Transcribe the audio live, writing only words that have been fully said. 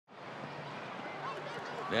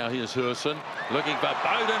Now here's Hurson looking for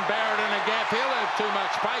Beauden. Barrett in a gap. He'll have too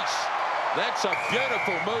much pace. That's a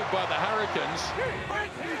beautiful move by the Hurricanes.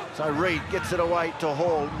 So Reid gets it away to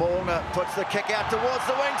Hall. Moonga puts the kick out towards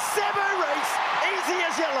the wing. Sevu Reece, easy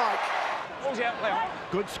as you like.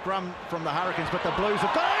 Good scrum from the Hurricanes, but the Blues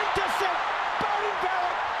have got to intercept. Beauden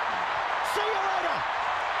Barrett. See you later.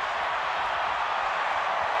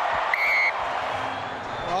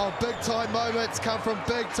 Oh, big-time moments come from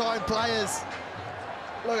big-time players.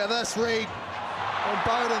 Look at this, Reid and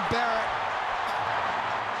Beauden Barrett.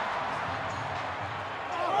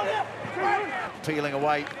 Peeling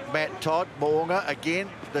away, Matt Todd. Moonga again.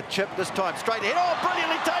 The chip this time straight ahead. Oh,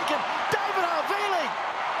 brilliantly taken. David Havili.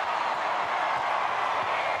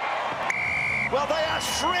 Well, they are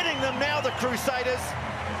shredding them now, the Crusaders.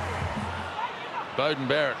 Beauden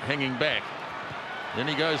Barrett hanging back. Then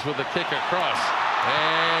he goes with the kick across.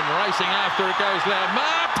 And racing after it goes loud.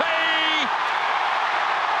 Marty!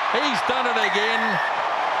 He's done it again.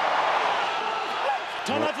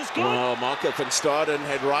 Oh, Michael van Staden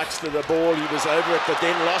had rights to the ball. He was over it, but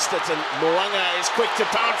then lost it. And Mo'unga is quick to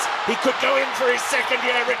pounce. He could go in for his second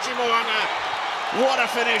here, Richie Mo'unga. What a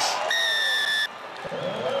finish.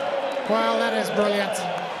 Well, that is brilliant.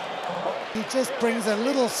 He just brings a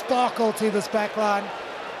little sparkle to this back line.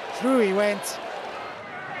 Through he went.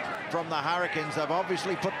 From the Hurricanes, they've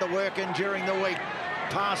obviously put the work in during the week.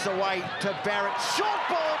 Pass away to Barrett. Short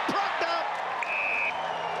ball, plucked up.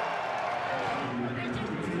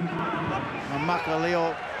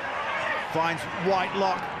 Makaleo finds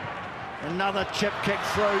Whitelock. Another chip kick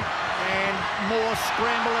through, and more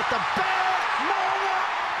scramble at the back. Moonga!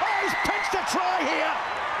 Oh, he's pinched a try here.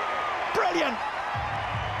 Brilliant.